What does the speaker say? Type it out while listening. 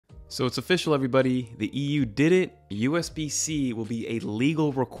So it's official, everybody. The EU did it. USB-C will be a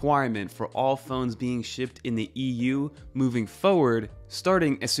legal requirement for all phones being shipped in the EU moving forward,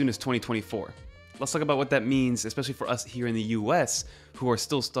 starting as soon as 2024. Let's talk about what that means, especially for us here in the US who are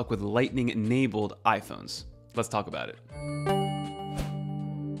still stuck with Lightning-enabled iPhones. Let's talk about it.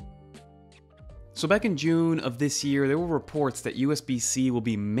 So back in June of this year, there were reports that USB-C will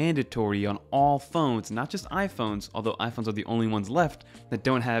be mandatory on all phones, not just iPhones, although iPhones are the only ones left that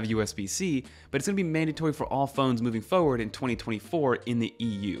don't have USB-C, but it's going to be mandatory for all phones moving forward in 2024 in the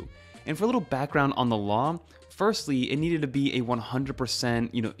EU. And for a little background on the law, firstly, it needed to be a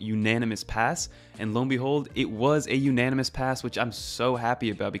 100% unanimous pass, and lo and behold, it was a unanimous pass, which I'm so happy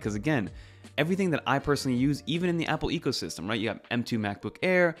about because again, everything that I personally use, even in the Apple ecosystem, right? You have M2 MacBook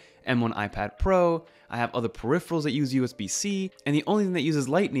Air, M1 iPad Pro, I have other peripherals that use USB-C, and the only thing that uses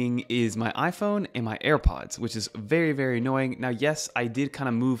Lightning is my iPhone and my AirPods, which is very, very annoying. Now, yes, I did kind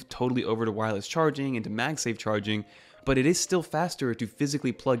of move totally over to wireless charging and to MagSafe charging, but it is still faster to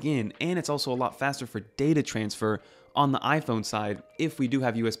physically plug in, and it's also a lot faster for data transfer on the iPhone side if we do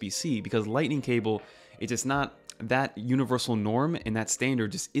have USB-C, because Lightning cable, it's just not that universal norm, and that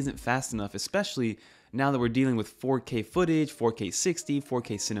standard just isn't fast enough, especially now that we're dealing with 4K footage, 4K 60,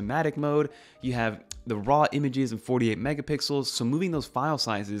 4K cinematic mode. You have the raw images in 48 megapixels, so moving those file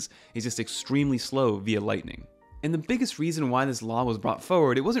sizes is just extremely slow via Lightning. And the biggest reason why this law was brought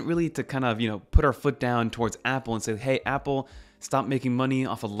forward, it wasn't really to kind of, put our foot down towards Apple and say, hey, Apple, stop making money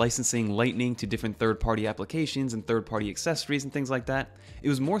off of licensing Lightning to different third-party applications and third-party accessories and things like that. It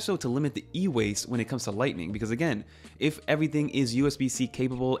was more so to limit the e-waste when it comes to Lightning, because again, if everything is USB-C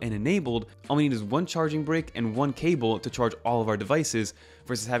capable and enabled, all we need is one charging brick and one cable to charge all of our devices,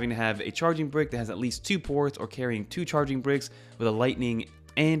 versus having to have a charging brick that has at least 2 ports or carrying 2 charging bricks with a Lightning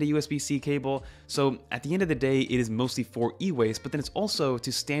and a USB-C cable. So at the end of the day, it is mostly for e-waste, but then it's also to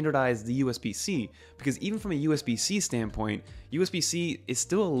standardize the USB-C, because even from a USB-C standpoint, USB-C is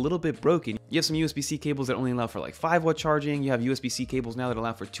still a little bit broken. You have some USB-C cables that only allow for like 5-watt charging, you have USB-C cables now that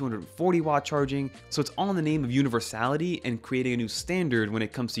allow for 240-watt charging, so it's all in the name of universality and creating a new standard when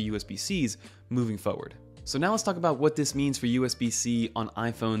it comes to USB-Cs moving forward. So now let's talk about what this means for USB-C on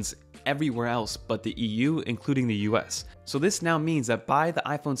iPhones everywhere else but the EU, including the US. So this now means that by the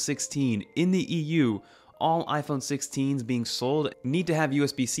iPhone 16 in the EU, all iPhone 16s being sold need to have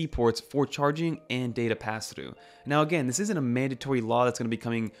USB-C ports for charging and data pass-through. Now again, this isn't a mandatory law that's going to be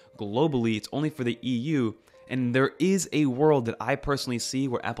coming globally, it's only for the EU, and there is a world that I personally see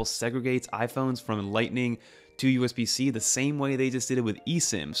where Apple segregates iPhones from Lightning to USB-C the same way they just did it with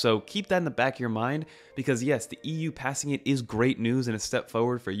eSIM. So keep that in the back of your mind, because yes, the EU passing it is great news and a step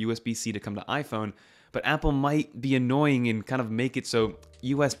forward for USB-C to come to iPhone, but Apple might be annoying and kind of make it so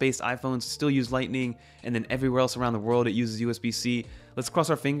US-based iPhones still use Lightning, and then everywhere else around the world it uses USB-C. Let's cross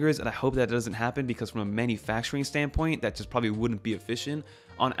our fingers, and I hope that doesn't happen, because from a manufacturing standpoint, that just probably wouldn't be efficient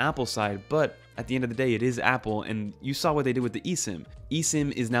on Apple's side. But at the end of the day, it is Apple, and you saw what they did with the eSIM.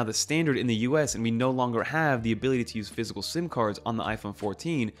 eSIM is now the standard in the US, and we no longer have the ability to use physical SIM cards on the iPhone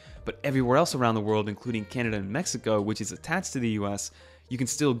 14, but everywhere else around the world, including Canada and Mexico, which is attached to the US, you can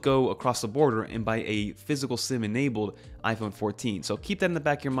still go across the border and buy a physical SIM enabled iPhone 14. So keep that in the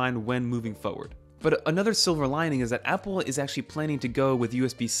back of your mind when moving forward. But another silver lining is that Apple is actually planning to go with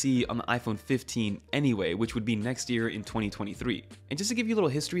USB-C on the iPhone 15 anyway, which would be next year in 2023. And just to give you a little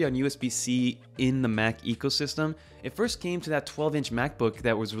history on USB-C in the Mac ecosystem, it first came to that 12-inch MacBook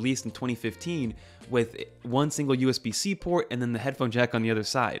that was released in 2015 with one single USB-C port and then the headphone jack on the other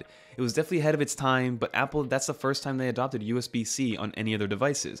side. It was definitely ahead of its time, but Apple, that's the first time they adopted USB-C on any other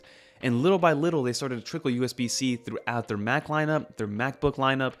devices. And little by little, they started to trickle USB-C throughout their Mac lineup, their MacBook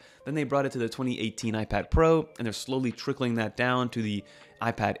lineup. Then they brought it to the 2018 iPad Pro, and they're slowly trickling that down to the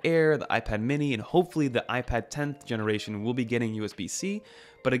iPad Air, the iPad Mini, and hopefully the iPad 10th generation will be getting USB-C.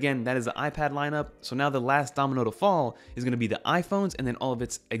 But again, that is the iPad lineup. So now the last domino to fall is going to be the iPhones and then all of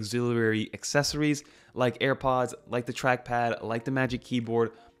its auxiliary accessories like AirPods, like the trackpad, like the Magic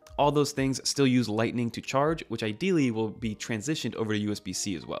Keyboard. All those things still use Lightning to charge, which ideally will be transitioned over to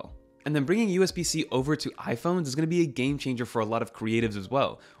USB-C as well. And then bringing USB-C over to iPhones is going to be a game changer for a lot of creatives as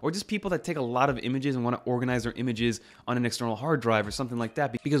well, or just people that take a lot of images and want to organize their images on an external hard drive or something like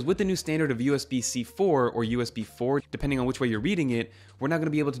that. Because with the new standard of USB-C 4 or USB 4, depending on which way you're reading it, we're now going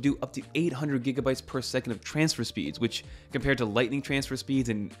to be able to do up to 800 gigabytes per second of transfer speeds, which compared to Lightning transfer speeds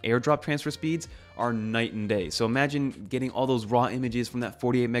and AirDrop transfer speeds are night and day. So imagine getting all those raw images from that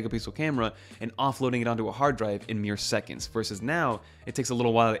 48 megapixel camera and offloading it onto a hard drive in mere seconds, versus now it takes a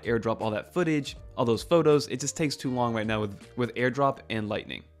little while to AirDrop all that footage, all those photos. It just takes too long right now with AirDrop and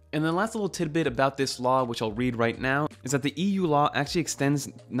Lightning. And the last little tidbit about this law, which I'll read right now, is that the EU law actually extends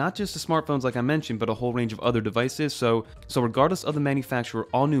not just to smartphones like I mentioned, but a whole range of other devices. So regardless of the manufacturer,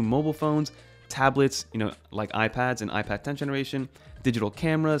 all new mobile phones, tablets, like iPads and iPad 10th generation, digital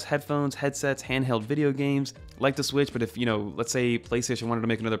cameras, headphones, headsets, handheld video games, like the Switch, but if, let's say PlayStation wanted to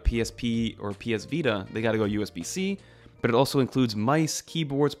make another PSP or PS Vita, they gotta go USB-C. But it also includes mice,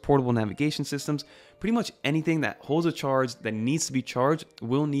 keyboards, portable navigation systems. Pretty much anything that holds a charge that needs to be charged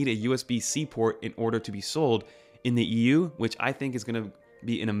will need a USB-C port in order to be sold in the EU, which I think is going to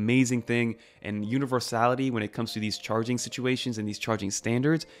be an amazing thing. And universality when it comes to these charging situations and these charging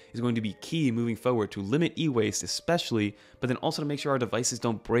standards is going to be key moving forward to limit e-waste especially, but then also to make sure our devices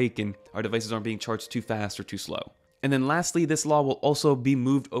don't break and our devices aren't being charged too fast or too slow. And then lastly, this law will also be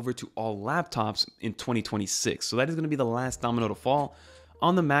moved over to all laptops in 2026. So that is going to be the last domino to fall.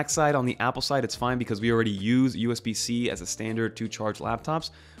 On the Mac side, on the Apple side, it's fine because we already use USB-C as a standard to charge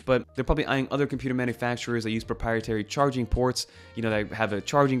laptops, but they're probably eyeing other computer manufacturers that use proprietary charging ports, that have a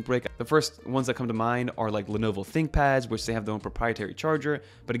charging brick. The first ones that come to mind are like Lenovo ThinkPads, which they have their own proprietary charger.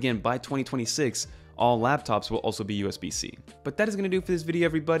 But again, by 2026, all laptops will also be USB-C. But that is going to do it for this video,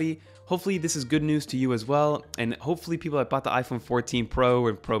 everybody. Hopefully this is good news to you as well, and hopefully people that bought the iPhone 14 Pro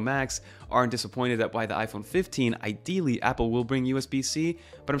and Pro Max aren't disappointed that by the iPhone 15, ideally Apple will bring USB-C,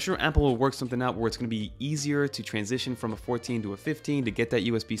 but I'm sure Apple will work something out where it's going to be easier to transition from a 14 to a 15 to get that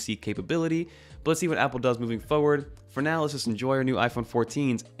USB-C capability. But let's see what Apple does moving forward. For now, let's just enjoy our new iPhone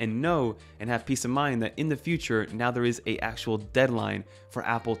 14s and know and have peace of mind that in the future, now there is an actual deadline for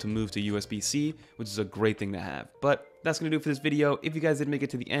Apple to move to USB-C, which is a great thing to have. But that's going to do it for this video. If you guys did make it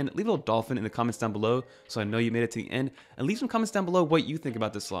to the end, leave a little dolphin in the comments down below so I know you made it to the end. And leave some comments down below what you think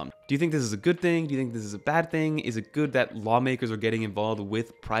about this law. Do you think this is a good thing? Do you think this is a bad thing? Is it good that lawmakers are getting involved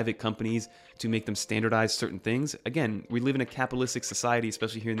with private companies to make them standardize certain things? Again, we live in a capitalistic society,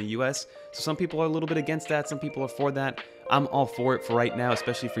 especially here in the US. So some people are a little bit against that. Some people are for that. I'm all for it for right now,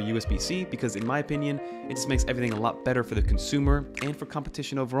 especially for USB-C, because in my opinion, it just makes everything a lot better for the consumer and for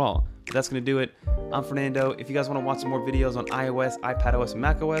competition overall. But that's going to do it. I'm Fernando. If you guys want to watch some more videos on iOS, iPadOS, and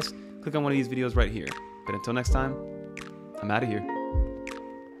macOS, click on one of these videos right here. But until next time, I'm out of here.